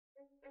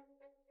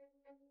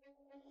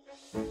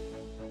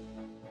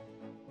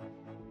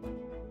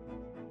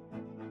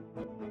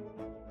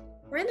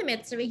We're in the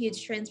midst of a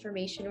huge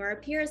transformation where our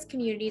peers,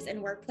 communities,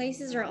 and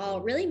workplaces are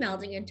all really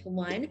melding into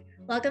one.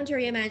 Welcome to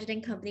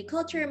Reimagining Company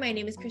Culture. My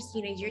name is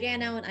Christina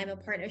Giordano, and I'm a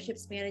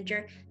partnerships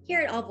manager here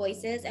at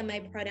AllVoices, and my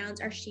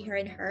pronouns are she, her,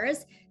 and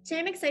hers.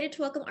 Today, I'm excited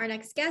to welcome our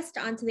next guest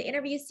onto the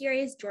interview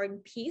series,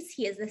 Jordan Peace.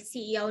 He is the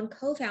CEO and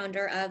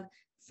co-founder of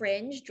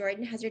Fringe.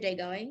 Jordan, how's your day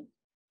going?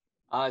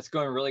 It's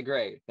going really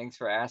great. Thanks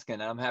for asking.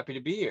 I'm happy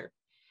to be here.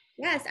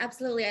 Yes,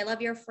 absolutely. I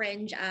love your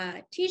Fringe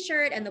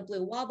t-shirt and the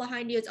blue wall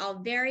behind you. It's all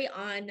very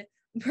on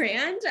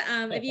brand.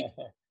 If you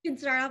can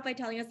start off by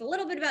telling us a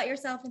little bit about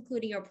yourself,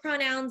 including your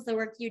pronouns, the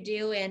work you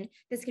do, and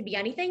this could be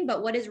anything,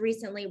 but what has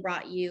recently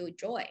brought you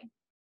joy?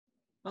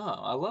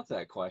 Oh, I love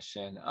that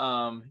question.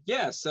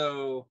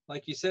 So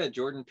like you said,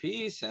 Jordan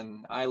Peace,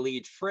 and I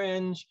lead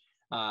Fringe.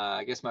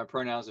 I guess my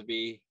pronouns would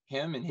be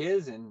him and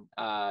his and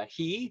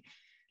he.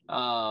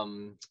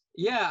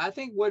 I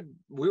think what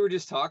we were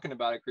just talking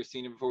about it,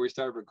 Christina, before we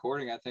started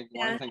recording, I think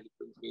one thing that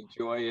brings me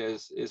joy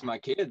is my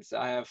kids.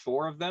 I have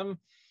four of them,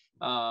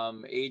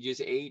 ages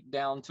 8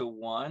 down to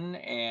 1,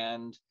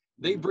 and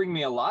they bring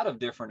me a lot of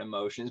different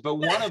emotions, but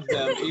one of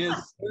them is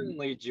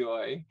certainly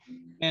joy.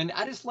 And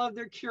I just love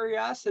their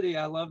curiosity.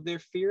 I love their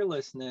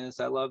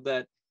fearlessness. I love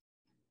that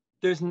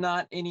there's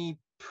not any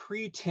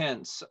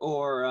pretense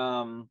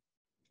or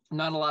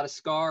not a lot of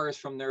scars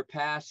from their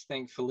past,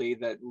 thankfully,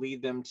 that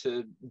lead them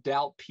to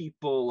doubt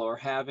people or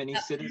have any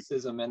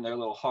cynicism in their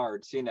little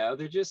hearts. You know,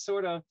 they're just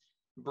sort of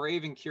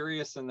brave and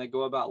curious, and they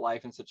go about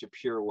life in such a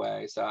pure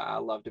way. So I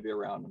love to be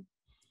around them.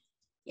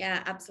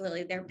 Yeah,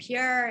 absolutely. They're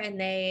pure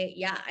and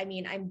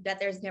I bet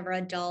there's never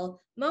a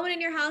dull moment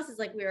in your house, is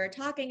like we were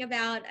talking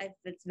about.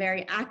 It's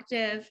very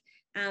active.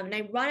 And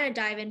I want to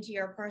dive into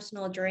your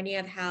personal journey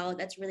of how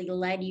that's really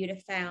led you to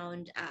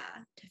found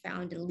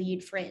and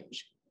lead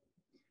Fringe.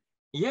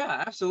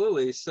 Yeah,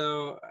 absolutely.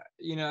 So,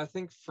 I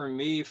think for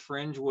me,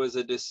 Fringe was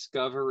a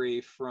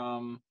discovery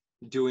from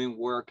doing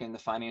work in the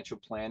financial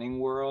planning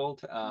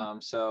world.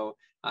 So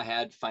I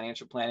had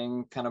financial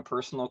planning kind of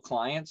personal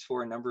clients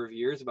for a number of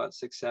years, about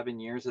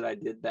 6-7 years that I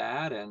did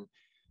that. And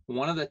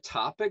one of the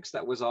topics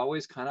that was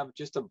always kind of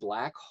just a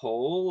black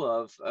hole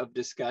of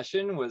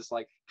discussion was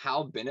like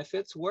how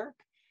benefits work.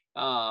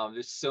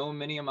 There's so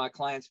many of my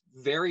clients,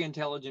 very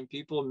intelligent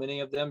people, many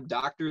of them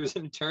doctors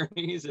and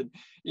attorneys and,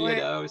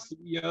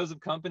 CEOs of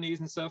companies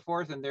and so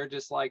forth. And they're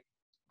just like,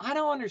 I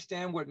don't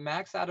understand what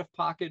max out of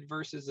pocket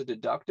versus a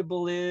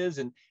deductible is.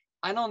 And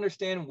I don't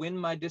understand when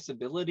my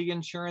disability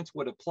insurance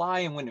would apply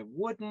and when it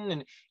wouldn't.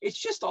 And it's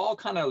just all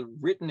kind of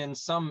written in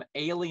some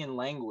alien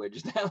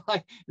language that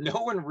like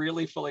no one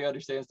really fully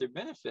understands their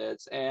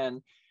benefits.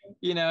 And,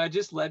 it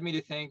just led me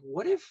to think,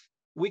 what if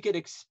we could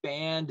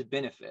expand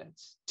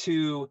benefits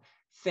to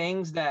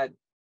things that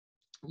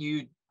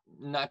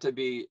not to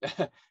be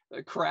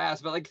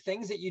crass, but like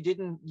things that you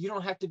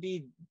don't have to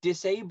be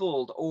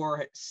disabled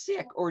or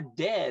sick or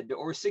dead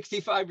or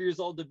 65 years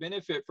old to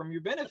benefit from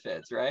your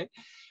benefits, right?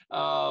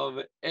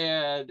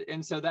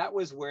 And so that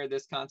was where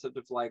this concept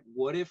of like,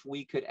 what if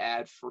we could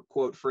add for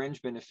quote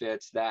fringe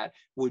benefits that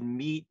would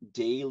meet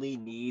daily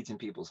needs in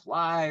people's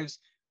lives,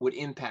 would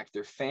impact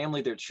their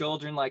family, their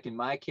children, like in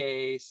my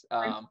case,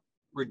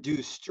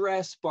 reduce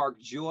stress, spark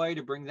joy,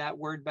 to bring that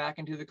word back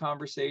into the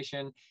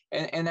conversation.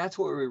 And that's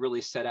what we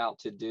really set out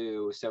to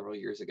do several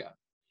years ago.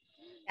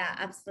 Yeah,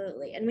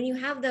 absolutely. And when you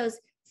have those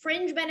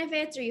fringe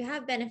benefits, or you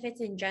have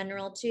benefits in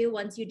general too,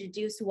 once you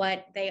deduce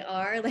what they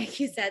are, like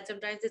you said,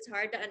 sometimes it's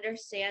hard to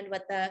understand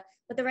what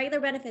the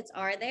regular benefits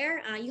are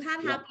there. You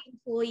have happy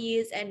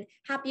employees, and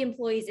happy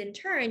employees in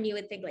turn, you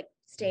would think like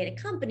stay at a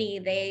company,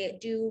 they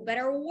do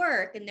better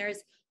work, and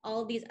there's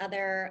all of these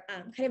other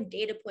kind of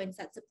data points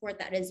that support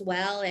that as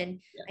well. And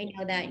I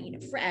know that,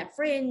 at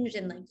Fringe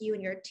and like you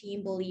and your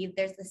team believe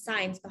there's the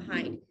science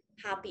behind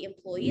happy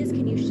employees.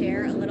 Can you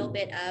share a little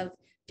bit of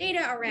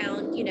data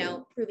around,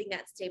 proving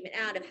that statement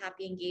out of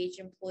happy,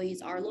 engaged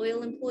employees are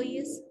loyal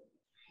employees?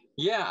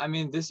 Yeah, I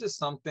mean, this is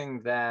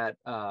something that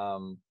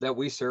that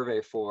we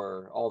survey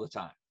for all the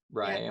time,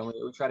 right? Yeah. And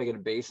we try to get a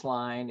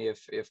baseline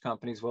if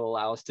companies will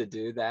allow us to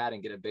do that,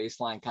 and get a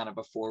baseline kind of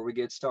before we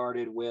get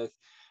started with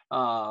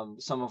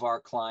some of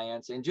our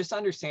clients, and just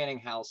understanding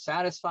how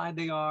satisfied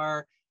they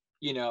are,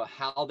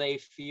 how they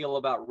feel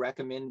about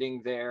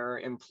recommending their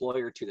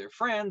employer to their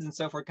friends and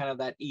so forth, kind of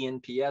that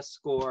ENPS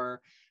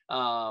score.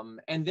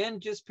 And then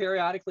just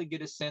periodically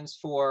get a sense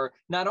for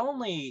not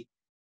only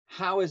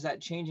how is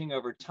that changing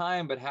over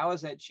time, but how is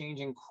that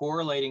changing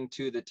correlating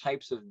to the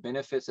types of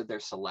benefits that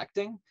they're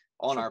selecting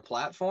on our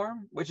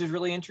platform, which is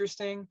really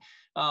interesting.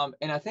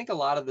 And I think a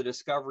lot of the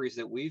discoveries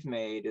that we've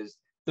made is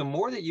the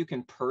more that you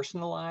can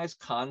personalize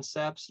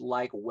concepts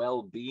like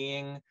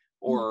well-being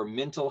or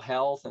mental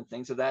health and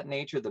things of that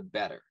nature, the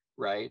better,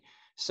 right?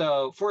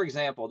 So for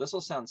example, this will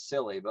sound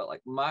silly, but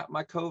like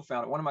my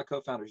co-founder, one of my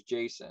co-founders,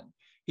 Jason,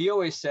 he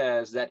always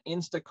says that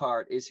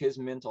Instacart is his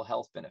mental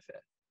health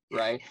benefit,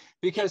 right?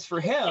 Because for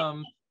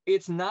him,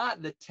 it's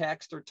not the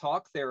text or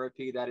talk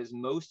therapy that is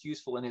most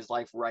useful in his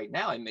life right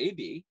now. It may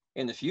be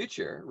in the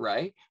future,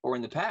 right? Or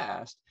in the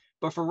past.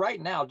 But for right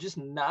now, just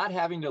not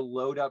having to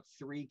load up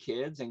 3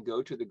 kids and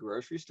go to the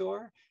grocery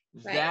store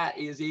Right. that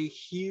is a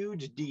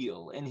huge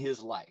deal in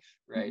his life,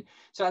 right?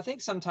 So I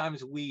think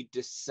sometimes we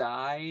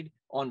decide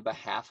on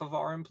behalf of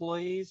our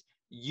employees,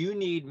 you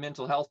need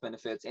mental health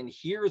benefits, and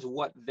here's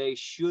what they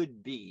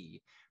should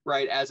be,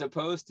 right? As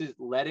opposed to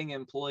letting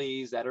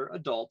employees that are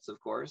adults, of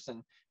course,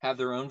 and have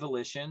their own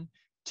volition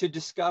to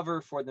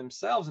discover for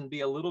themselves and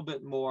be a little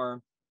bit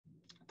more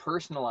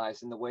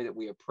personalized in the way that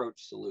we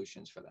approach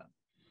solutions for them.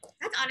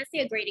 That's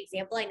honestly a great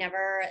example. I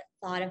never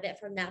thought of it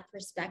from that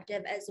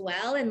perspective as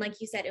well. And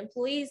like you said,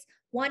 employees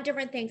want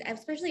different things,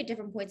 especially at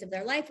different points of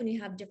their life when you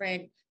have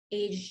different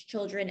age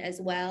children as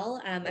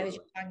well. I was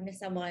just talking to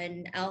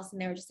someone else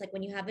and they were just like,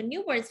 when you have a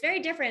newborn, it's very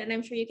different. And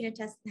I'm sure you can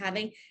attest to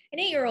having an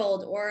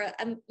 8-year-old or,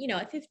 a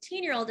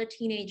 15-year-old, a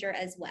teenager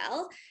as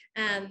well.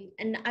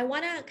 And I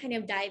want to kind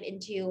of dive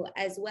into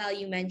as well.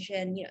 You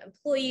mentioned,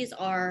 employees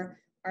are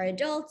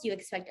adults. You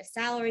expect a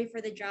salary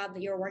for the job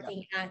that you're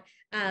working at,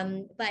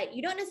 but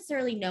you don't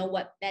necessarily know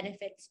what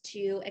benefits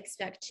to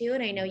expect to.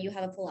 And I know you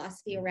have a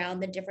philosophy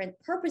around the different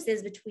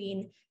purposes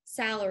between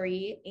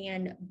salary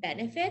and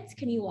benefits.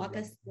 Can you walk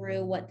us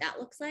through what that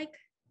looks like?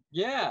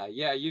 Yeah,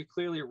 you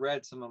clearly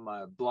read some of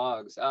my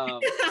blogs.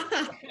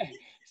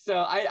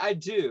 So I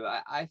do.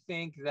 I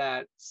think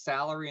that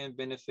salary and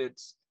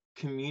benefits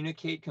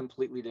communicate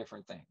completely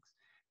different things.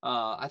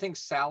 I think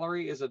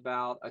salary is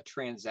about a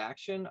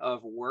transaction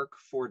of work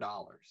for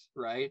dollars,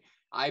 right?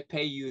 I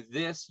pay you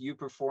this, you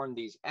perform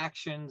these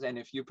actions, and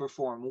if you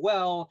perform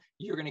well,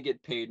 you're going to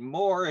get paid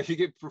more. If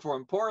you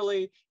perform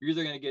poorly, you're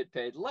either going to get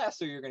paid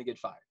less or you're going to get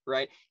fired,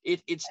 right?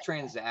 It's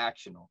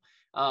transactional.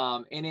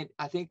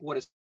 I think what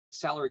a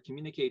salary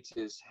communicates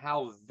is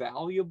how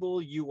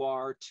valuable you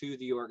are to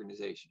the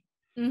organization.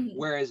 Mm-hmm.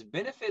 Whereas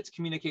benefits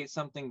communicate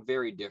something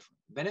very different.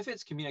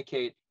 Benefits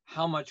communicate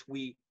how much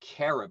we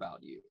care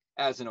about you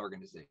as an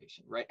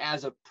organization, right?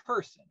 As a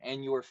person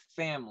and your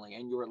family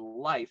and your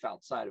life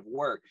outside of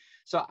work.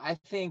 So I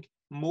think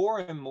more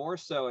and more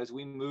so as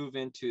we move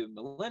into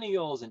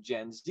millennials and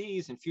Gen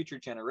Zs and future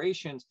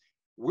generations,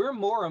 we're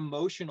more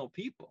emotional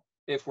people,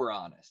 if we're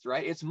honest,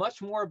 right? It's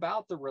much more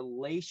about the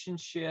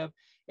relationship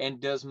and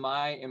does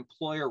my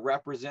employer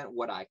represent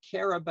what I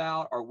care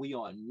about? Are we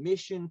on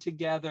mission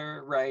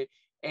together, right?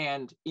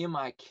 And am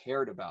I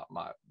cared about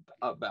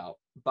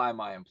by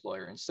my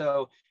employer? And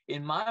so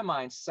in my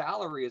mind,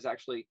 salary is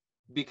actually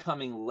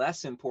becoming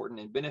less important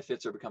and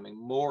benefits are becoming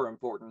more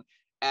important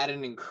at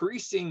an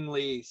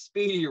increasingly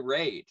speedy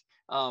rate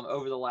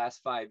over the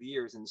last 5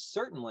 years. And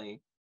certainly,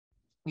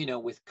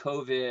 with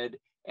COVID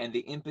and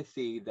the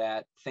empathy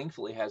that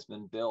thankfully has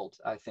been built,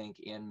 I think,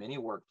 in many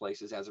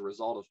workplaces as a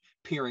result of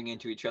peering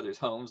into each other's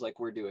homes like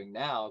we're doing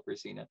now,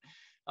 Christina,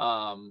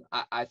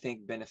 I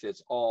think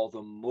benefits all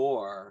the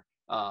more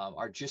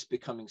are just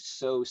becoming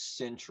so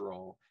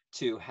central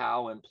to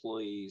how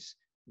employees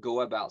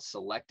go about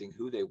selecting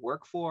who they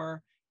work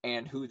for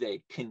and who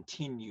they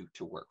continue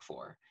to work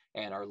for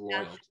and are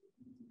loyal to.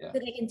 Yeah. Who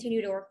they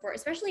continue to work for,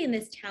 especially in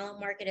this talent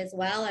market as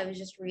well. I was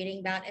just reading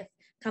about if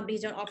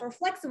companies don't offer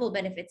flexible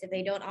benefits, if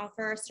they don't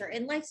offer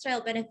certain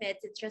lifestyle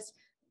benefits, it's just,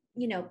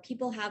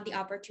 people have the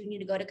opportunity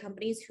to go to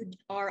companies who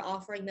are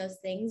offering those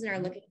things and are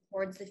looking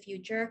towards the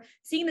future,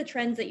 seeing the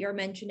trends that you're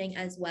mentioning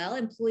as well.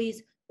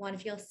 Employees want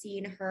to feel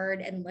seen,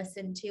 heard, and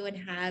listened to, and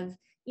have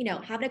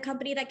a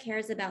company that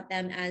cares about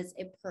them as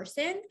a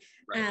person.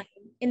 Right.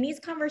 In these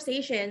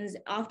conversations,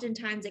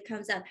 oftentimes it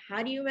comes up,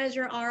 how do you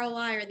measure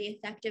ROI or the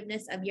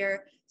effectiveness of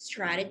your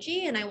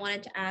strategy? And I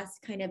wanted to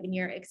ask, kind of in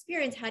your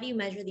experience, how do you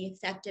measure the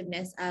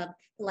effectiveness of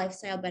the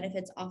lifestyle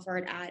benefits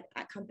offered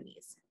at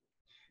companies?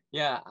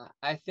 Yeah,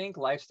 I think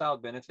lifestyle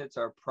benefits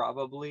are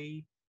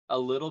probably a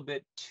little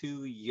bit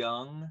too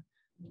young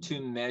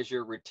to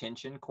measure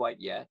retention quite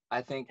yet.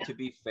 I think, to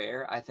be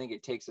fair, I think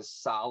it takes a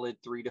solid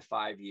 3 to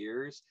 5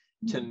 years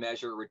to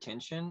measure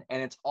retention.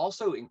 And it's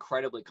also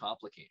incredibly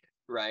complicated,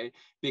 right?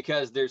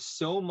 Because there's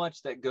so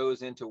much that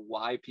goes into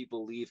why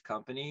people leave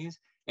companies.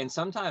 And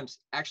sometimes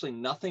actually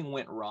nothing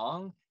went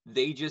wrong.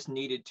 They just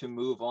needed to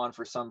move on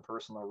for some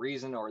personal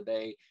reason, or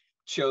they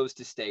chose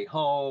to stay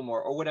home,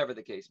 or whatever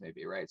the case may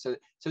be, right? So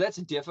that's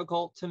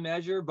difficult to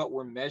measure, but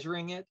we're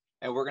measuring it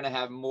and we're going to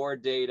have more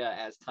data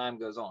as time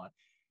goes on.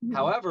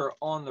 However,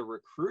 on the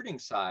recruiting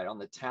side, on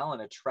the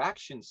talent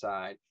attraction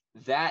side,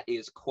 that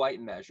is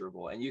quite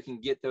measurable, and you can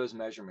get those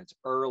measurements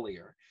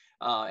earlier.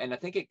 And I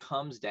think it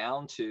comes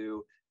down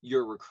to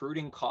your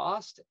recruiting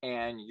cost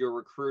and your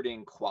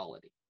recruiting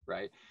quality,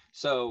 right?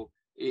 So,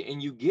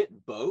 and you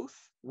get both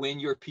when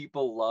your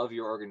people love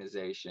your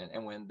organization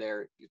and when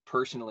they're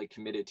personally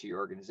committed to your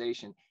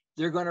organization.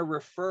 They're going to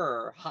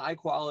refer high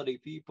quality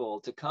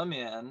people to come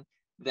in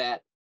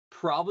that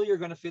probably are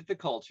going to fit the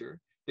culture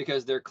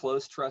because they're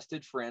close,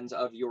 trusted friends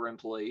of your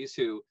employees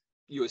who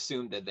you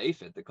assume that they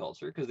fit the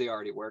culture because they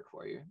already work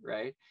for you,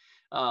 right?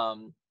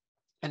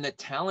 And the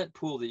talent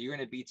pool that you're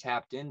going to be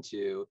tapped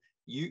into,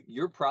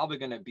 you're probably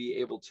going to be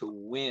able to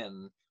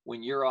win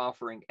when you're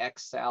offering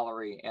X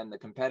salary and the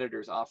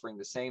competitor's offering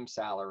the same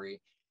salary.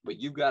 but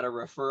you've got a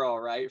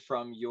referral, right,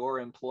 from your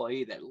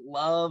employee that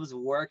loves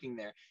working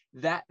there.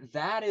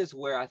 That is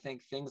where I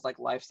think things like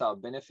lifestyle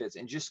benefits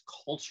and just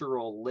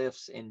cultural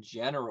lifts in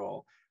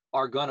general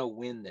are going to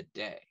win the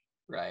day,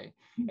 right?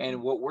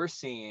 And what we're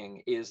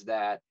seeing is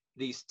that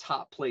these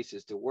top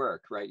places to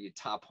work, right? You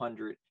top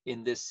 100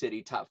 in this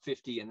city, top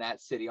 50 in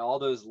that city, all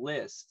those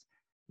lists,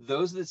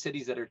 those are the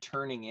cities that are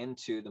turning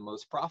into the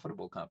most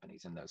profitable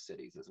companies in those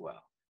cities as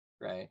well,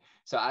 right?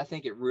 So I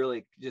think it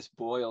really just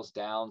boils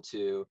down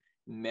to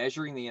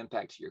measuring the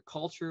impact to your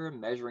culture,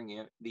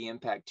 measuring the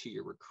impact to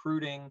your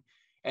recruiting.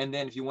 And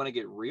then if you want to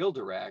get real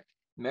direct,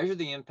 measure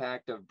the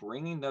impact of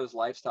bringing those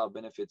lifestyle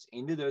benefits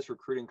into those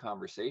recruiting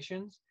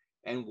conversations.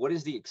 And what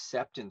is the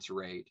acceptance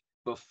rate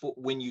before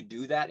when you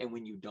do that and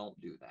when you don't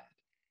do that,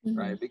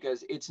 right?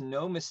 Because it's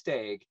no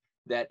mistake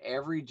that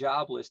every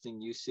job listing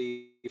you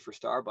see for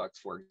Starbucks,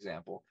 for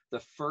example, the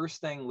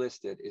first thing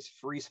listed is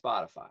free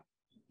Spotify,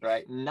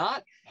 right?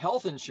 Not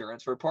health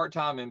insurance for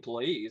part-time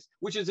employees,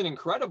 which is an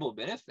incredible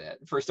benefit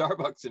for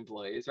Starbucks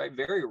employees, right?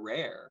 Very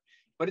rare,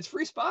 but it's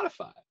free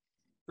Spotify,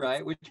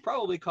 right? Which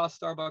probably costs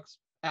Starbucks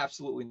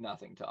absolutely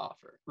nothing to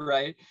offer,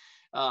 right?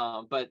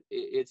 But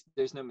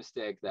there's no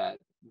mistake that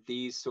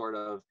these sort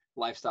of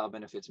lifestyle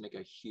benefits make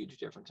a huge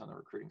difference on the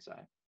recruiting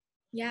side.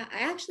 Yeah, I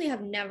actually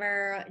have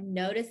never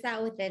noticed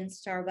that within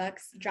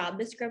Starbucks job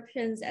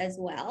descriptions as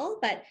well.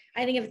 But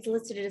I think if it's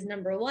listed as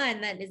number one,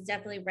 that is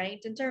definitely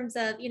ranked in terms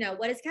of,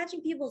 what is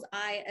catching people's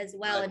eye as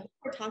well. Right. And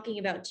we're talking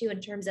about too,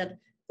 in terms of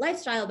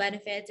lifestyle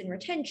benefits and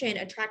retention,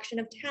 attraction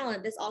of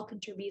talent, this all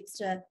contributes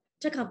to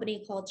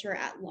company culture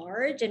at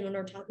large. And when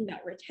we're talking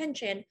about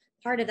retention,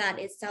 part of that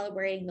is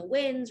celebrating the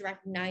wins,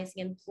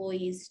 recognizing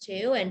employees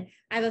too. And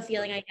I have a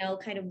feeling I know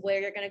kind of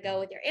where you're going to go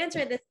with your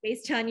answer this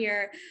based on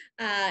your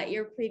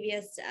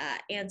previous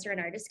answer in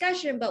our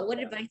discussion. But what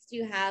advice do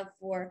you have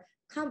for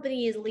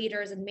companies,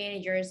 leaders, and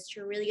managers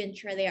to really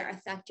ensure they are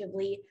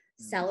effectively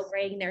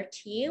celebrating their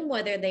team,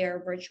 whether they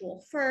are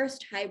virtual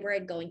first,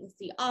 hybrid, going to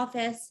the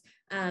office,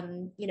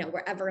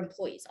 wherever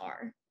employees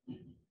are?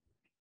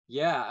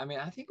 Yeah, I mean,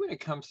 I think when it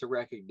comes to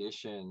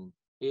recognition,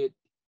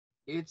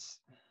 it's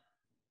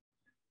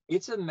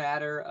a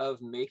matter of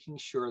making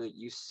sure that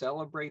you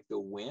celebrate the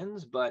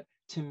wins, but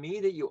to me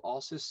that you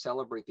also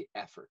celebrate the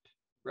effort,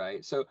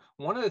 right? So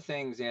one of the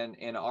things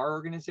in our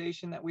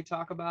organization that we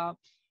talk about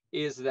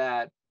is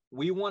that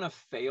we want to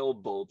fail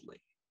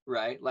boldly,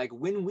 right? Like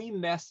when we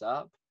mess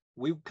up,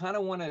 we kind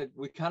of want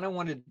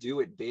to do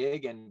it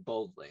big and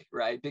boldly,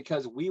 right?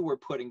 Because we were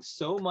putting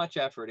so much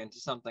effort into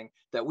something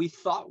that we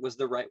thought was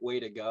the right way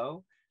to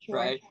go, Sure.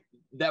 right?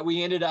 That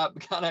we ended up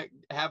kind of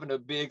having a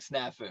big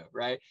snafu,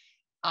 right?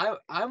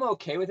 I'm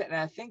okay with it. And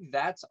I think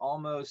that's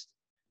almost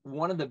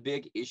one of the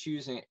big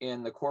issues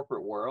in the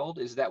corporate world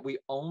is that we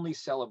only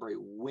celebrate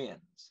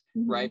wins,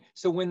 right?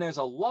 So when there's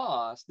a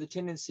loss, the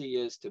tendency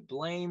is to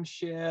blame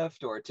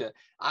shift or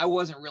I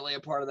wasn't really a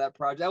part of that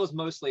project. That was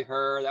mostly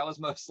her. That was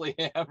mostly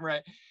him,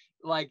 right?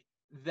 Like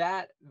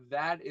that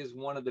is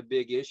one of the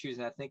big issues.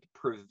 And I think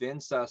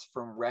prevents us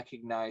from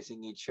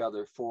recognizing each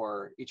other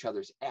for each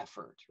other's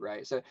effort,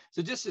 right? So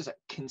just as a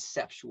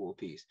conceptual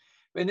piece.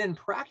 And then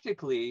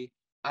practically,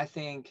 I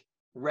think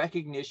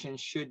recognition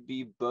should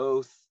be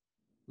both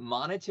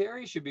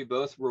monetary, should be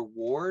both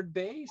reward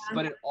based,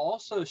 but it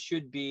also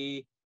should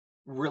be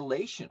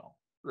relational,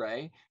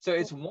 right? So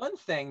it's one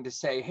thing to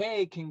say,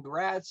 hey,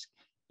 congrats,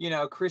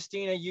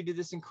 Christina, you did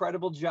this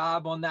incredible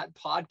job on that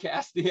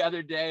podcast the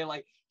other day.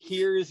 Like,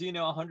 here's,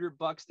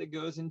 $100 that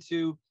goes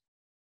into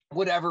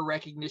whatever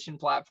recognition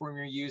platform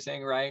you're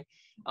using, right?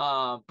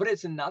 But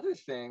it's another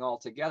thing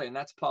altogether, and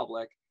that's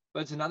public, but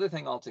it's another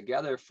thing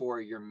altogether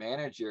for your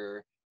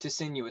manager to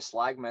send you a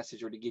Slack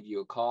message or to give you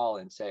a call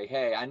and say,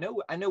 hey, I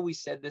know we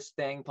said this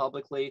thing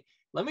publicly.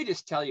 Let me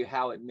just tell you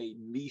how it made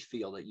me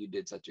feel that you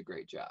did such a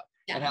great job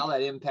and how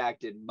that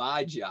impacted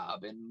my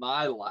job and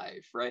my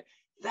life, right?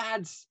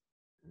 That's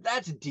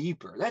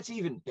deeper. That's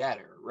even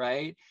better,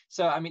 right?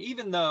 So, I mean,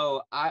 even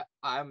though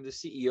I'm the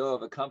CEO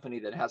of a company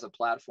that has a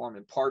platform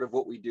and part of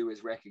what we do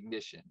is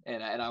recognition,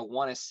 and I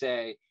want to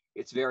say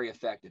it's very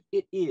effective.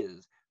 It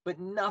is, but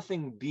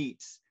nothing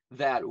beats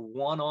that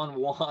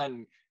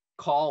one-on-one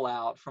call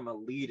out from a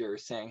leader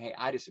saying, hey,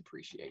 I just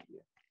appreciate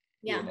you.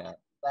 Yeah.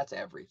 That's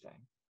everything.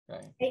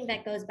 Right. I think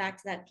that goes back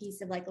to that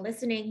piece of like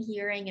listening,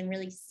 hearing, and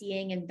really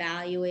seeing and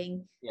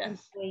valuing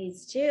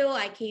employees too.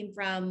 I came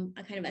from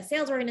a kind of a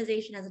sales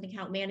organization as an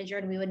account manager,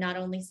 and we would not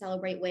only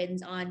celebrate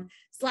wins on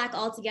Slack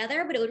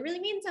altogether, but it would really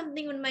mean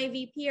something when my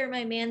VP or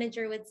my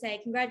manager would say,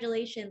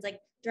 congratulations,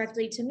 like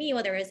directly to me,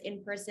 whether it's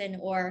in person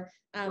or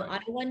on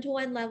a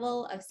one-to-one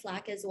level of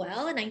Slack as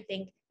well. And I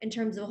think in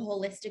terms of a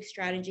holistic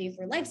strategy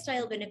for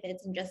lifestyle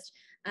benefits and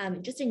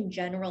just in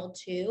general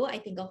too, I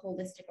think a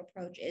holistic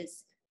approach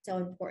is so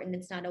important.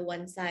 It's not a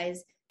one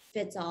size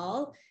fits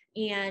all.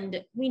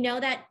 And we know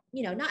that,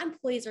 not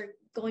employees are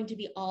going to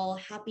be all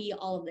happy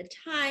all of the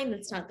time.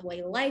 That's not the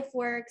way life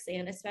works.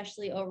 And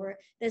especially over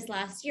this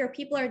last year,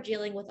 people are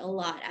dealing with a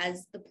lot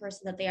as the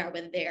person that they are,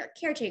 whether they are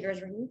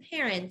caretakers or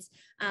parents,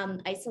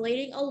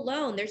 isolating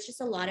alone. There's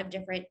just a lot of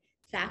different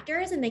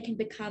factors, and they can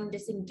become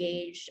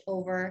disengaged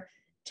over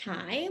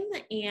time.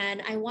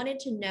 And I wanted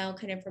to know,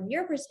 kind of from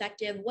your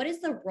perspective, what is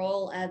the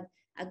role of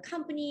a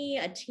company,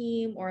 a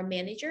team, or a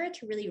manager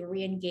to really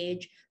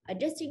re-engage a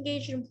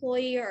disengaged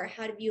employee, or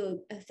how do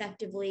you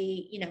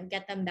effectively,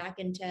 get them back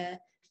into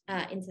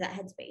that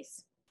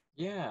headspace?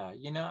 Yeah,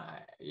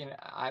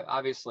 I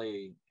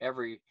obviously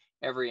every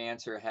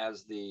answer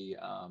has the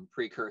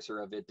precursor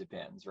of it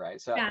depends, right?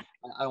 So Yeah.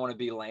 I don't want to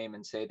be lame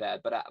and say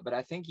that, but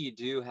I think you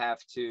do have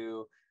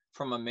to,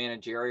 from a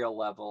managerial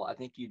level, I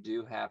think you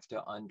do have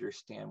to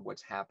understand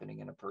what's happening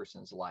in a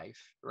person's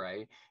life,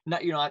 right?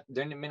 Not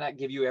they may not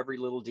give you every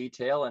little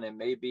detail, and it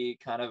may be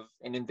kind of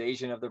an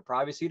invasion of their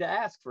privacy to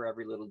ask for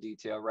every little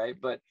detail, right?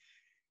 But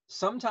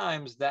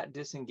sometimes that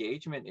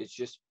disengagement is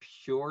just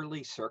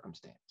purely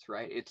circumstance,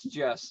 right? It's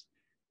just,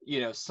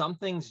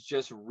 something's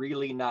just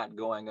really not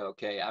going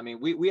okay. I mean,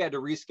 we had to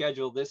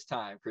reschedule this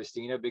time,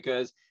 Christina,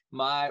 because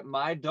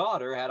my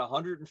daughter had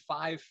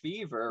 105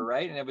 fever,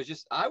 right? And it was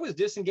just, I was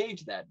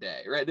disengaged that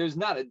day, right? There's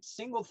not a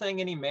single thing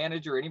any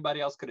manager or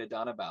anybody else could have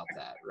done about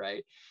that,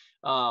 right?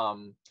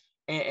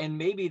 And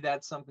maybe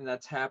that's something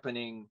that's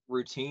happening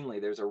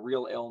routinely. There's a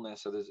real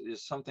illness, or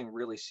there's something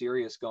really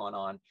serious going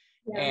on.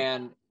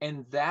 Yeah.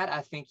 And that,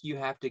 I think you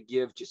have to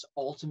give just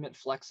ultimate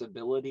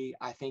flexibility.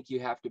 I think you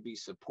have to be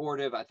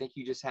supportive. I think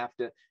you just have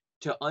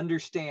to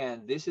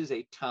understand this is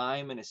a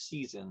time and a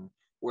season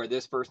where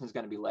this person is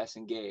going to be less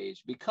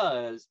engaged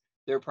because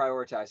they're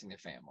prioritizing their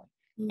family.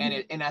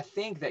 Mhm. And I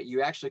think that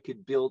you actually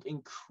could build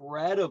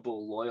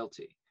incredible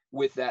loyalty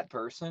with that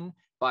person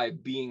by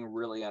being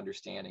really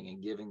understanding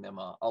and giving them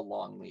a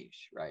long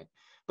leash, right?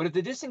 But if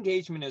the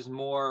disengagement is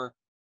more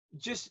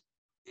just,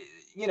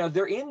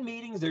 they're in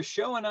meetings, they're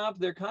showing up,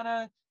 they're kind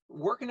of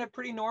working a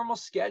pretty normal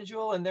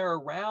schedule, and they're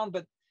around,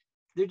 but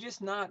they're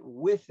just not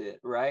with it,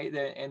 right?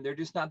 And they're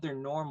just not their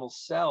normal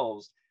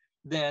selves,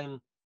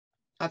 then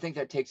I think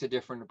that takes a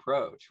different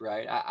approach,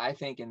 right? I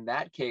think in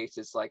that case,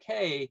 it's like,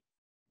 hey,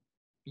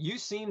 you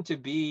seem to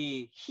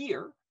be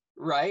here,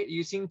 right?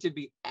 You seem to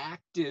be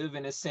active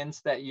in a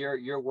sense that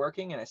you're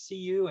working, and I see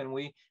you, and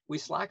we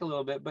slack a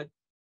little bit, but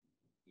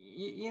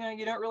you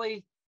don't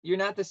really, you're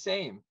not the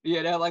same,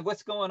 like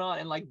what's going on,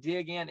 and like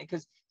dig in,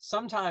 because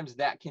sometimes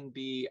that can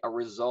be a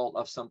result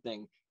of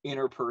something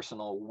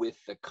interpersonal with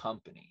the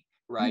company,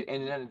 right?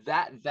 And then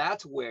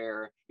that's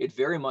where it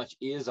very much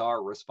is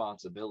our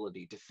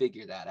responsibility to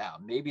figure that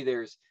out. Maybe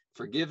there's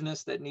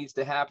forgiveness that needs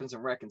to happen,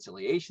 some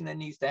reconciliation that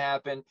needs to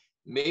happen.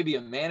 Maybe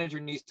a manager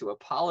needs to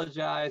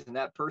apologize, and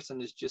that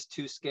person is just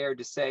too scared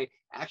to say,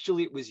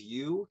 actually, it was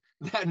you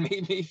that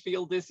made me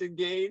feel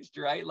disengaged,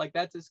 right? Like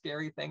that's a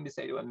scary thing to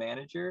say to a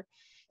manager.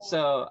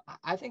 So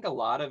I think a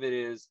lot of it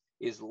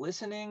is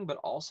listening, but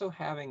also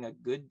having a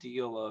good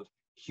deal of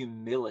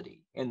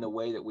humility in the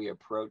way that we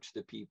approach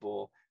the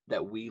people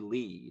that we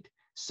lead,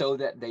 so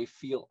that they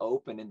feel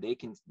open and they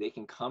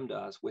can come to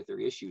us with their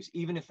issues,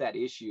 even if that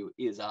issue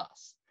is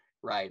us,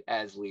 right,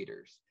 as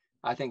leaders.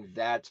 I think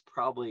that's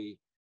probably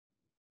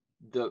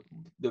the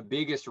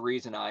biggest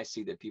reason I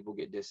see that people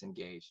get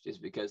disengaged, is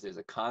because there's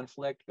a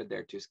conflict, but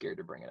they're too scared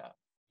to bring it up.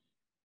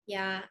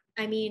 Yeah,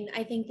 I mean,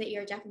 I think that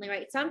you're definitely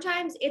right.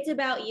 Sometimes it's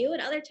about you,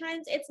 and other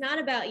times it's not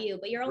about you,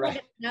 but you're only Right.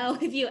 going to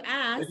know if you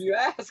ask. If you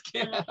ask,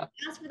 yeah.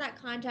 Ask for that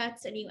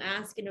context, and you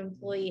ask an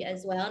employee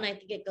as well. And I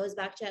think it goes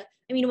back to,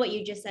 I mean, what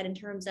you just said in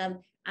terms of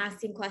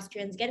asking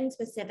questions, getting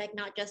specific,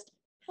 not just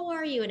how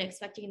are you and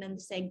expecting them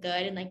to say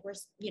good and like we're,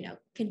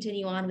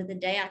 continue on with the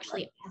day, Right.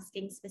 actually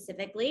asking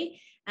specifically,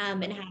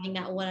 and having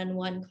that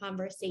one-on-one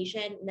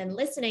conversation, and then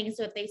listening.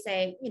 So if they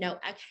say,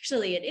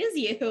 actually it is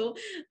you,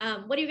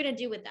 what are you going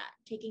to do with that?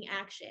 Taking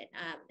action,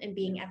 and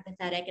being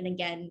empathetic. And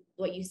again,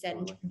 what you said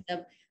in terms of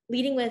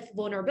leading with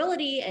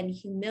vulnerability and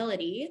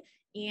humility.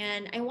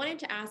 And I wanted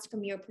to ask,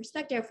 from your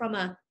perspective, from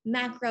a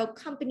macro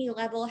company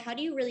level, how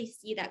do you really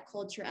see that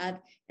culture of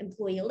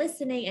employee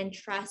listening and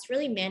trust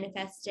really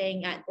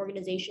manifesting at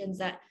organizations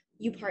that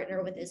you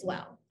partner with as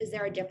well? Is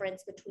there a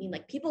difference between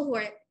like people who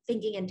are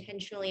thinking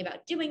intentionally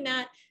about doing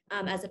that,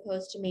 as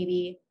opposed to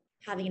maybe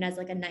having it as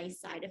like a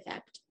nice side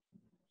effect?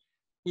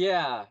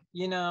 Yeah,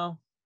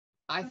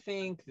 I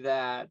think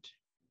that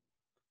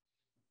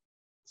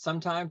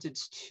sometimes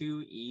it's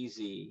too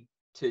easy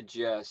to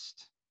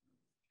just,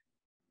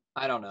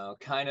 I don't know,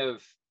 kind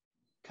of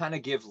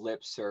give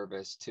lip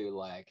service to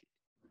like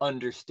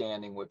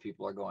understanding what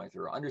people are going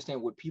through,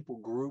 understand what people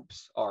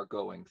groups are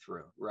going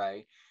through,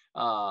 right?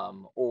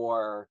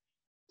 Or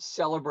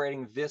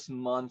celebrating this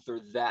month or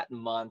that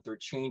month, or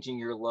changing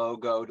your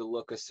logo to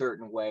look a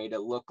certain way to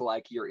look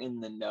like you're in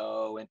the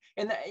know, and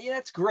yeah,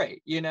 that's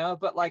great,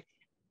 but like,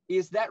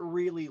 is that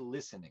really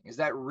listening? Is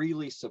that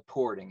really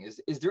supporting?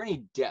 Is there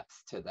any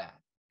depth to that,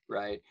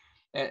 right?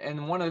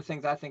 And one of the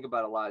things I think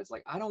about a lot is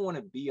like, I don't want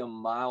to be a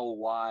mile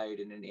wide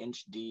and an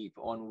inch deep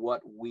on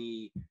what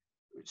we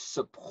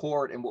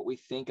support and what we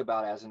think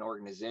about as an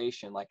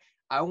organization. Like,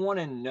 I want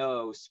to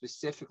know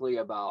specifically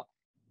about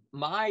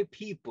my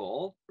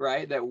people,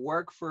 right, that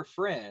work for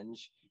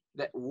Fringe,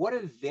 that what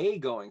are they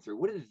going through?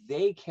 What do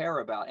they care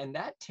about? And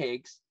that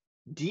takes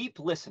deep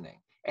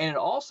listening. And it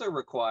also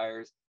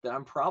requires that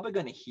I'm probably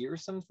going to hear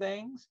some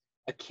things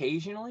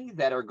occasionally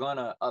that are going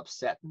to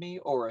upset me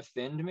or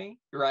offend me,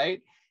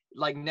 right?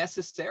 Like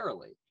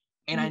necessarily.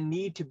 And I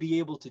need to be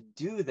able to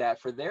do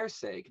that for their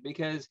sake,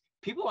 because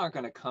people aren't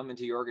going to come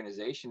into your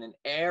organization and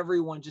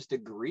everyone just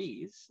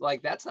agrees.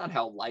 Like, that's not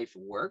how life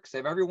works.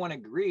 If everyone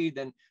agreed,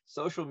 then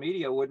social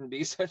media wouldn't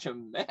be such a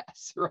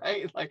mess,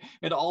 right? Like,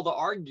 and all the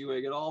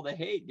arguing and all the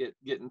hate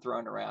getting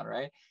thrown around,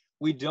 right?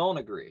 We don't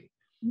agree.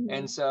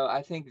 And so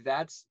I think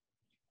that's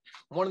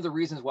one of the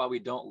reasons why we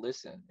don't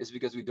listen, is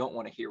because we don't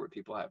want to hear what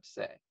people have to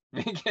say.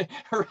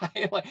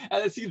 Right? Like,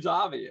 and it seems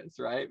obvious,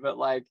 right? But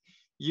like,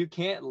 you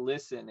can't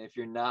listen if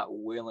you're not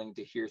willing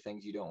to hear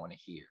things you don't want to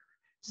hear.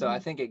 So I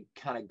think it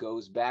kind of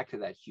goes back to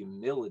that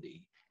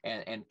humility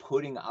and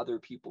putting other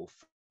people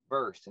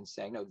first and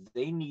saying, no,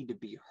 they need to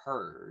be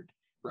heard,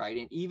 right?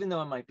 And even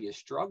though it might be a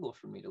struggle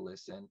for me to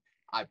listen,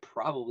 I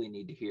probably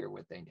need to hear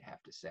what they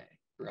have to say,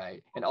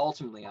 right? And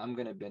ultimately, I'm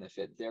going to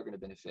benefit, they're going to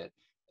benefit,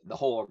 the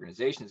whole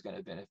organization is going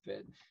to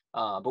benefit.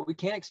 But we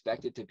can't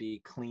expect it to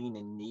be clean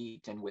and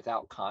neat and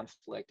without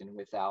conflict and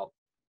without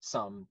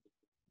some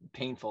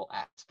painful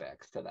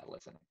aspects to that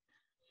listening.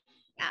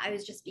 Yeah, I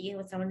was just speaking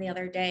with someone the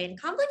other day, and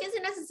conflict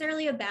isn't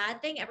necessarily a bad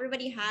thing.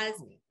 Everybody has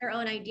their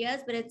own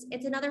ideas, but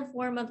it's another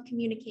form of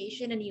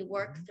communication, and you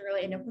work through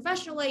it in a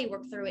professional way, you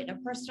work through it in a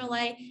personal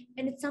way,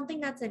 and it's something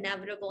that's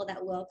inevitable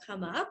that will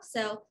come up.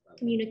 So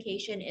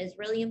communication is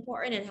really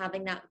important, and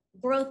having that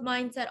growth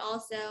mindset,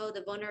 also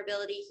the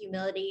vulnerability,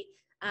 humility,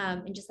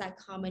 and just that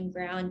common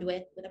ground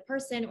with a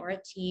person or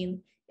a team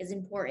is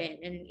important.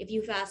 And if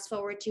you fast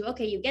forward to,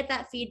 okay, you get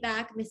that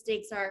feedback,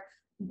 mistakes are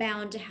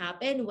bound to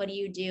happen. What do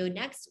you do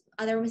next?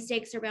 Other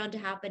mistakes are bound to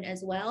happen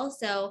as well.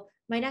 So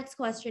my next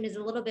question is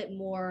a little bit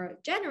more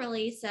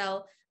generally.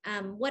 So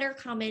what are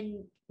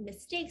common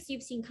mistakes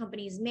you've seen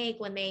companies make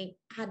when they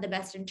had the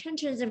best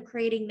intentions of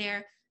creating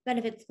their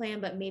benefits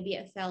plan, but maybe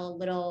it fell a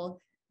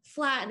little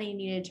flat and they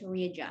needed to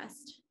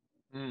readjust?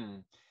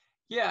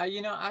 Yeah,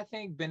 I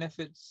think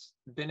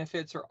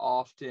benefits are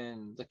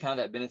often the kind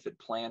of that benefit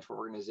plan for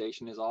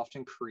organization is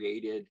often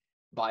created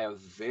by a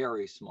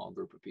very small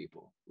group of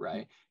people,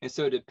 right? And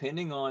so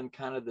depending on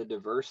kind of the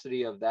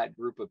diversity of that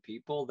group of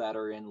people that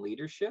are in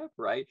leadership,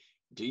 right?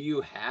 Do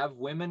you have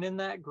women in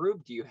that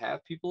group? Do you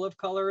have people of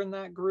color in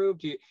that group?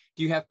 Do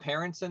you have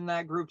parents in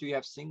that group? Do you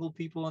have single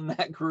people in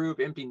that group,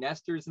 empty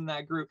nesters in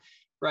that group,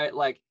 right?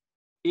 Like,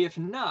 if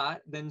not,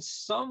 then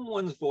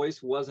someone's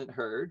voice wasn't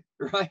heard,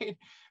 right?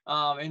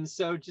 And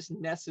so just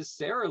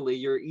necessarily,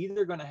 you're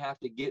either going to have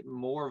to get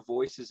more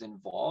voices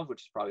involved,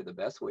 which is probably the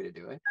best way to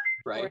do it,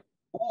 right?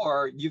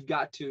 Or you've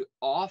got to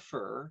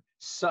offer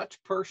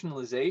such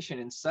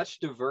personalization and such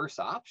diverse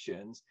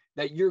options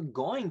that you're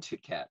going to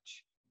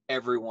catch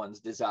everyone's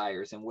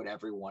desires and what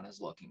everyone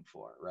is looking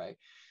for, right?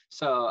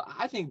 So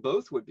I think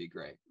both would be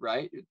great,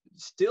 right?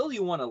 Still,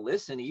 you want to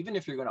listen, even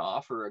if you're going to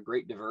offer a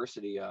great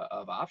diversity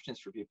of options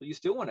for people, you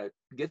still want to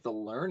get the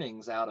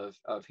learnings out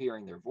of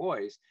hearing their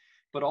voice.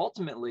 But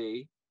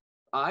ultimately,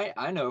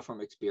 I know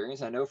from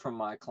experience, I know from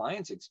my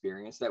clients'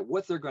 experience that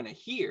what they're going to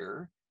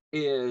hear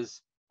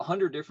is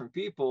 100 different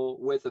people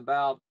with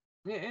about,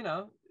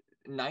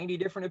 90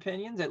 different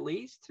opinions at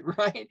least,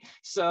 right?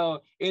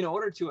 So in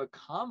order to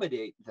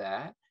accommodate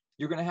that,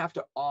 you're going to have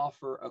to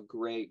offer a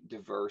great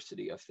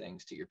diversity of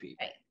things to your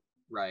people,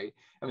 right?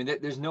 I mean,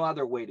 there's no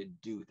other way to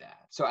do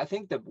that. So I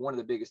think that one of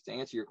the biggest, to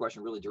answer your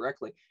question really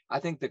directly, I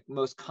think the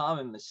most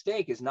common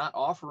mistake is not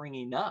offering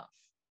enough,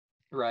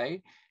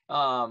 right?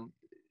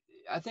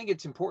 I think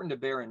it's important to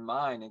bear in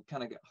mind, and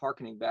kind of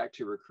harkening back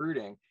to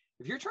recruiting,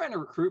 if you're trying to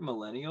recruit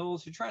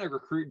millennials, you're trying to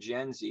recruit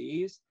Gen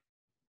Zs,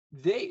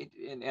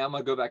 and I'm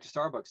going to go back to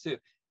Starbucks too.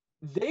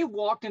 They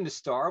walked into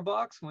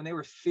Starbucks when they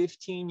were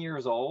 15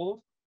 years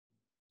old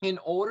in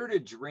order to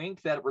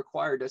drink that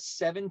required a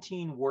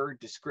 17-word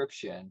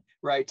description,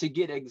 right? To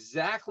get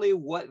exactly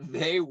what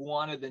they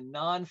wanted, the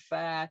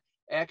non-fat,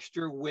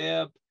 extra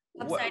whip,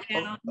 Upside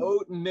down.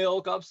 oat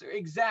milk,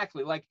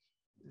 exactly. Like,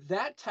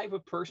 that type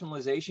of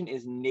personalization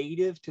is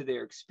native to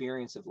their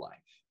experience of life,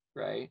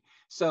 right?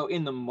 So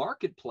in the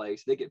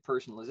marketplace, they get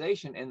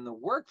personalization. In the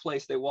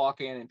workplace, they walk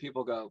in and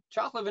people go,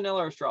 chocolate,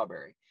 vanilla, or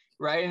strawberry,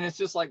 right? And it's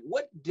just like,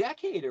 what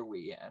decade are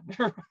we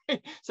in?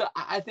 Right? So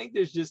I think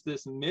there's just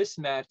this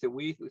mismatch that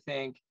we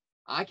think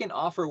I can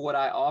offer what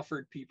I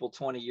offered people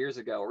 20 years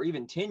ago or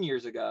even 10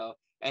 years ago,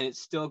 and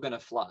it's still going to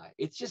fly.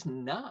 It's just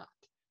not,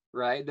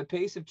 right? The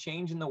pace of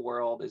change in the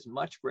world is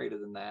much greater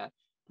than that.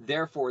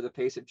 Therefore, the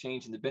pace of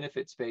change in the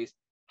benefit space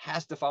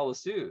has to follow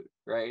suit,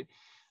 right?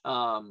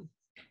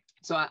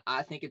 So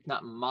I think it's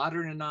not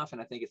modern enough, and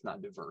I think it's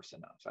not diverse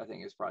enough. I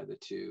think it's probably the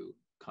two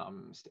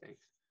common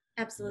mistakes.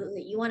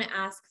 Absolutely. You want to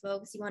ask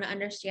folks, you want to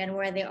understand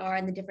where they are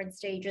in the different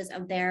stages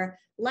of their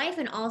life.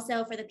 And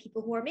also for the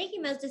people who are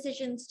making those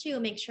decisions too,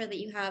 make sure that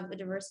you have a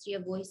diversity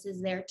of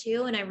voices there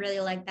too. And I really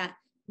like that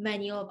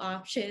menu of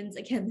options.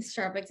 Again, the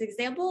Starbucks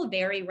example,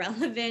 very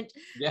relevant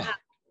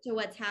to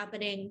what's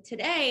happening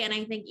today. And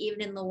I think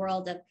even in the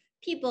world of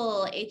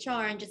people,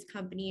 HR, and just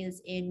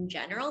companies in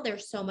general.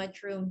 There's so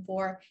much room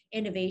for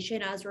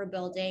innovation as we're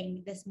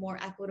building this more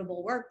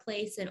equitable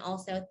workplace, and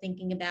also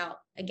thinking about,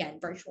 again,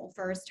 virtual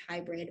first,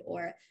 hybrid,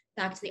 or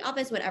back to the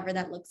office, whatever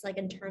that looks like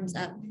in terms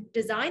of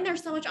design.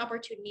 There's so much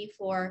opportunity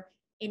for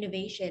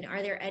innovation.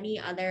 Are there any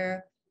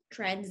other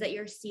trends that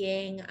you're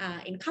seeing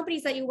in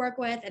companies that you work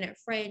with and at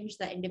Fringe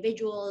that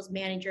individuals,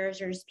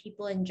 managers, or just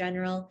people in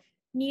general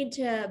need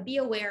to be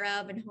aware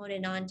of and hone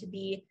in on to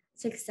be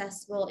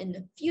successful in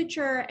the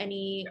future?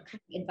 Any kind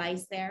of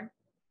advice there?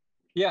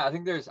 Yeah, I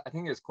think there's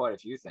quite a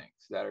few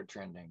things that are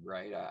trending,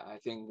 right? I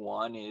think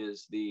one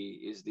is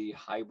the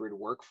hybrid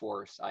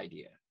workforce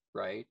idea,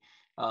 right?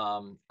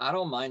 I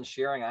don't mind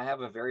sharing. I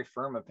have a very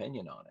firm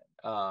opinion on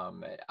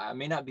it. I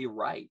may not be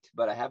right,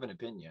 but I have an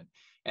opinion,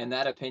 and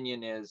that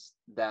opinion is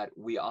that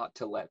we ought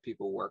to let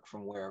people work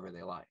from wherever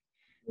they like.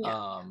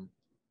 Yeah.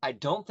 I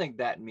don't think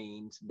that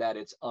means that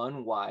it's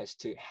unwise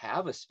to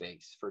have a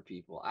space for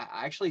people. I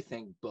actually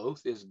think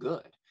both is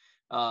good.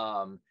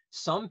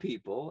 Some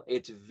people,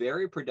 it's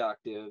very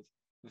productive,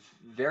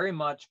 very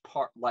much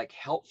like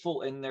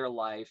helpful in their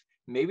life.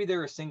 Maybe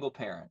they're a single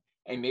parent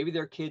and maybe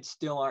their kids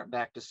still aren't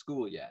back to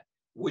school yet,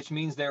 which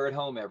means they're at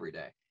home every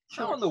day.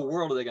 Sure. How in the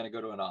world are they going to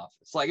go to an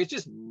office? Like, it's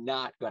just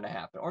not going to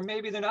happen. Or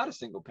maybe they're not a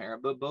single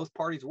parent, but both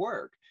parties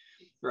work,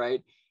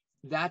 right?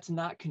 That's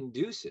not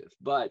conducive.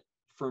 But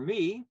for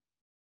me,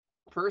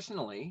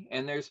 personally,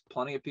 and there's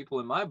plenty of people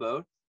in my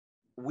boat,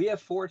 we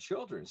have 4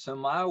 children. So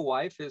my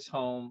wife is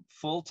home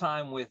full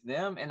time with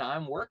them and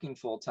I'm working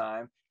full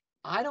time.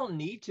 I don't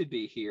need to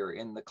be here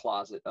in the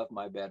closet of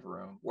my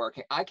bedroom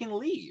working. I can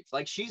leave.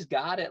 Like, she's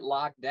got it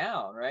locked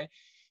down, right?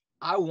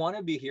 I want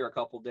to be here a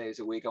couple days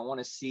a week. I want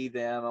to see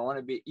them. I want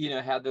to be,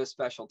 have those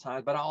special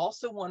times, but I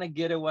also want to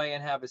get away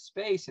and have a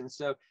space. And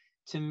so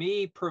to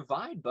me,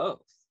 provide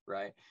both,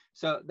 right?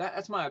 So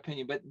that's my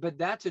opinion, but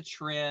that's a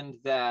trend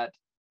that,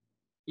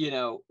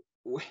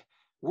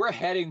 we're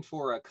heading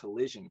for a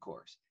collision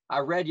course. I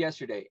read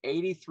yesterday,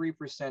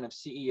 83% of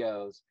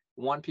CEOs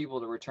want people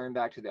to return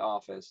back to the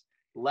office.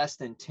 Less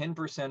than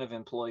 10% of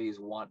employees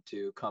want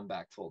to come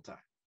back full time,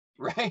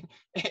 right?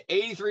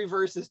 83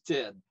 versus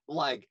 10,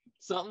 like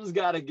something's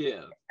got to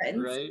give,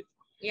 right?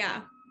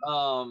 Yeah.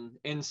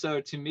 And so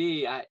to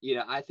me, I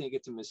think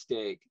it's a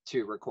mistake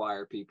to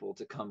require people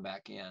to come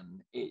back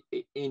in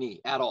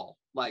at all,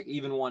 like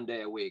even one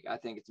day a week. I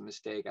think it's a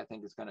mistake. I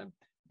think it's going to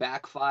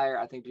backfire.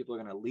 I think people are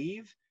going to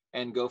leave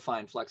and go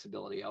find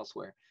flexibility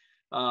elsewhere.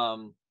 I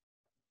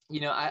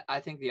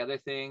think the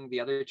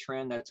other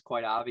trend that's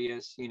quite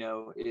obvious,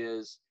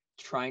 is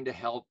trying to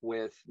help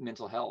with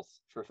mental health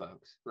for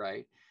folks,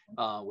 right?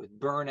 With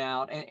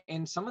burnout.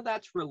 And some of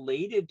that's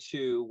related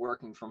to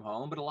working from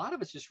home, but a lot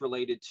of it's just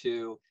related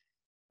to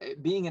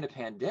being in a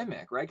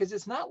pandemic, right? Because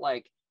it's not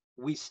like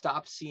we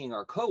stopped seeing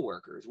our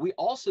coworkers. We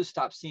also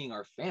stopped seeing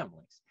our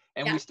families.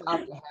 And we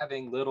stopped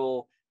having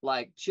little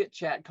like chit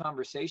chat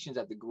conversations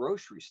at the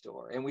grocery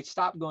store. And we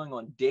stopped going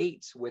on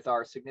dates with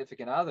our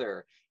significant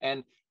other.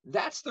 And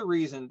that's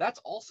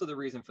also the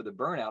reason for the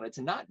burnout. It's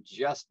not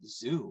just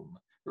Zoom,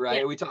 right?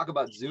 Yeah. We talk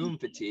about Zoom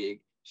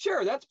fatigue.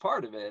 Sure, that's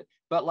part of it.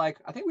 But like,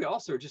 I think we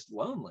also are just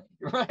lonely,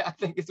 right? I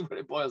think it's what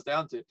it boils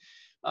down to.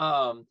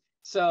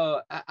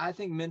 So I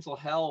think mental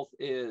health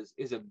is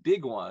a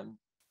big one.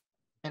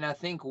 And I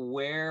think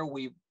what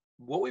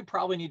we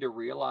probably need to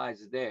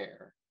realize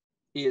there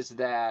is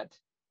that,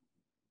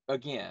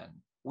 again,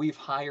 we've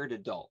hired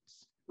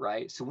adults,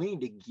 right? So we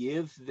need to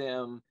give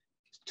them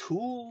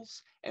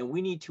tools and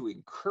we need to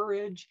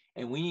encourage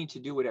and we need to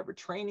do whatever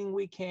training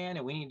we can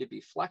and we need to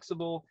be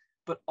flexible.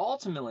 But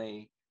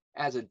ultimately,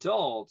 as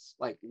adults,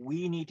 like,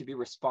 we need to be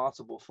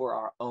responsible for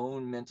our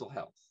own mental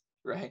health,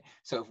 right?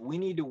 So if we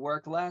need to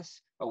work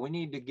less, or we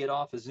need to get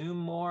off of Zoom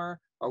more,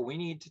 or we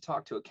need to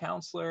talk to a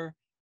counselor,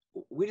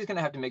 we're just going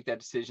to have to make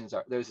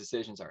those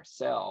decisions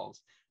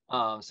ourselves.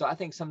 So I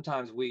think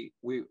sometimes we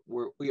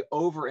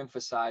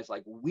overemphasize,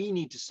 like, we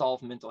need to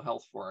solve mental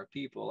health for our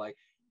people. Like,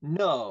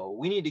 no,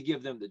 we need to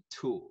give them the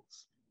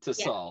tools to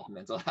solve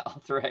mental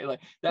health, right?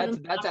 Like,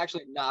 that's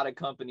actually not a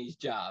company's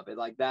job.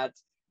 Like, that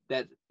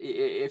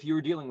if you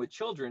were dealing with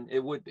children, it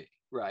would be,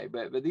 right?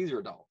 But these are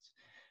adults.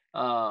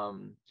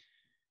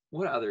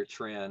 What other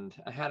trend?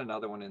 I had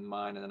another one in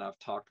mind, and then I've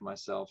talked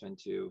myself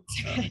into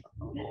a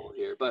hole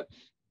here. But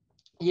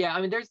yeah,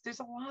 I mean, there's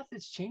a lot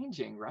that's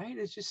changing, right?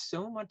 There's just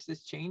so much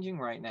that's changing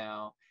right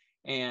now.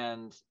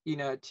 And,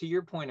 to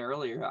your point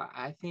earlier,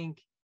 I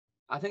think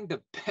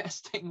the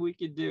best thing we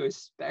could do,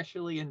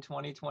 especially in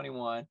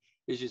 2021,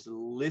 is just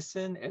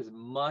listen as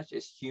much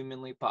as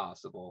humanly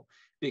possible,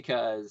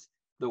 because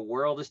the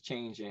world is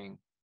changing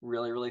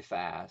really, really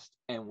fast,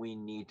 and we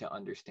need to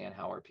understand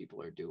how our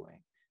people are doing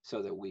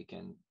so that we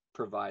can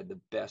provide the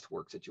best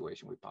work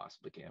situation we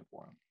possibly can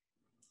for them.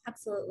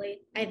 Absolutely.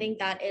 I think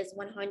that is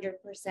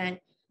 100%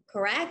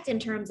 correct in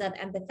terms of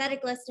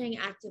empathetic listening,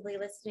 actively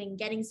listening,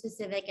 getting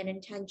specific and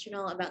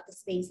intentional about the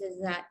spaces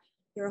that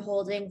you're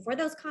holding for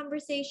those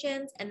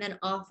conversations, and then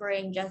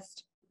offering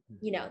just,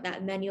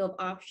 that menu of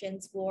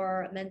options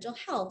for mental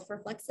health, for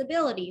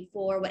flexibility,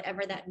 for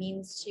whatever that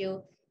means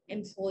to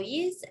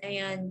employees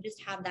and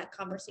just have that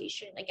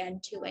conversation, again,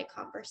 two-way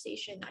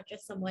conversation, not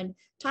just someone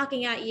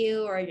talking at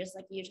you or just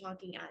like you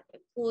talking at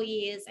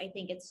employees. I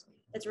think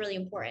that's really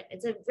important.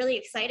 It's a really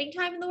exciting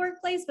time in the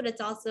workplace, but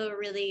it's also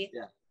really,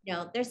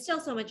 there's still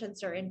so much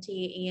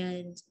uncertainty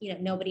and,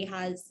 nobody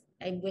has,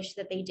 I wish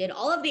that they did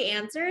all of the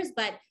answers,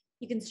 but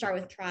you can start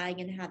with trying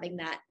and having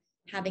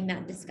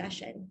that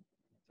discussion.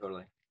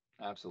 Totally.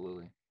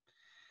 Absolutely.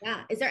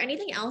 Yeah. Is there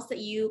anything else that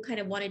you kind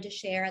of wanted to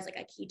share as like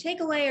a key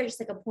takeaway or just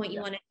like a point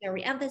you wanted to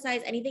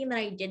reemphasize? Anything that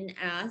I didn't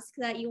ask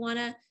that you want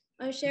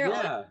to share?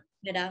 Yeah.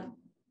 It up.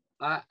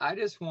 I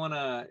just want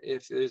to,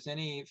 if there's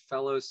any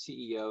fellow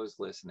CEOs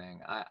listening,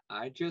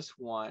 I just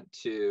want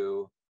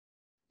to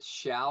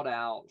shout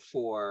out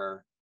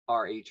for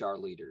our HR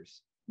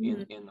leaders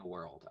in the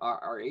world.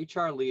 Our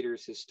HR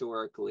leaders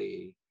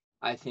historically,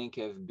 I think,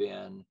 have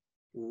been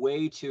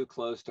way too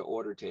close to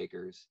order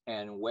takers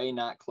and way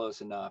not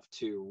close enough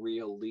to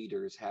real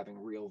leaders having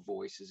real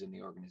voices in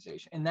the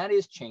organization. And that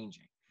is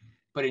changing,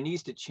 but it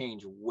needs to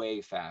change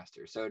way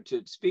faster. So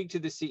to speak to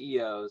the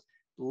CEOs,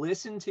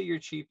 listen to your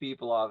chief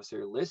people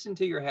officer, listen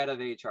to your head of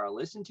HR,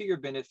 listen to your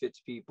benefits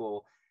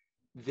people.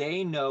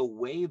 They know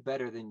way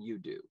better than you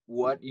do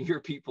what your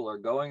people are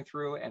going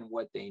through and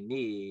what they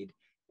need.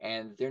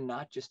 And they're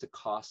not just a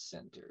cost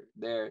center.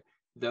 They're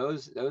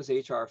those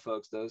HR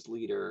folks, those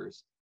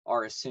leaders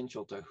are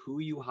essential to who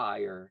you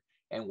hire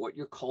and what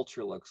your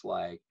culture looks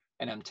like.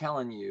 And I'm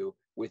telling you,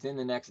 within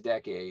the next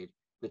decade,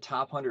 the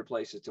top 100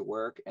 places to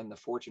work and the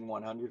Fortune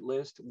 100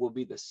 list will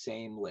be the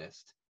same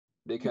list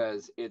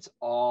because it's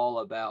all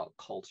about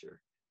culture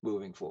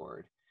moving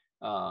forward.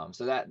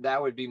 So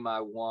that would be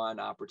my one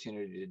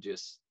opportunity to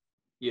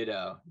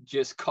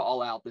just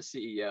call out the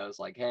CEOs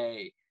like,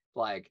 hey,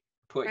 like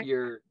put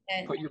your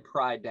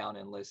pride down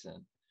and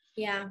listen.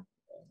 Yeah.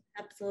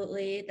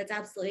 Absolutely. That's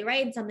absolutely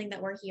right. And something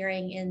that we're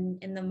hearing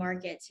in the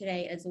market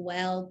today as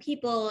well.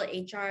 People,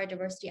 HR,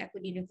 diversity,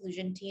 equity, and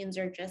inclusion teams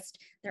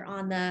they're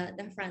on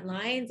the front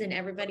lines and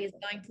everybody's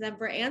going to them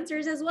for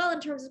answers as well in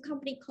terms of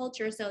company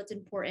culture. So it's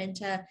important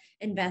to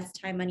invest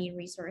time, money, and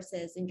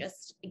resources. And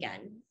just,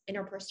 again,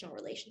 interpersonal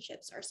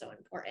relationships are so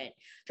important.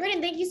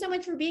 Jordan, thank you so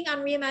much for being on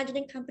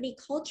Reimagining Company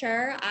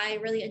Culture. I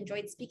really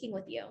enjoyed speaking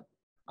with you.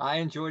 I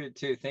enjoyed it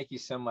too. Thank you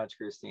so much,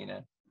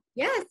 Christina.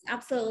 Yes,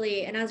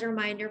 absolutely. And as a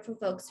reminder for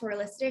folks who are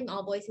listening,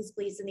 AllVoices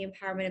believes in the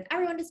empowerment of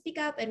everyone to speak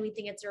up, and we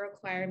think it's a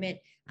requirement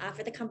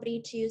for the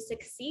company to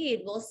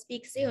succeed. We'll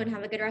speak soon.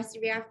 Have a good rest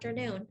of your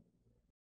afternoon.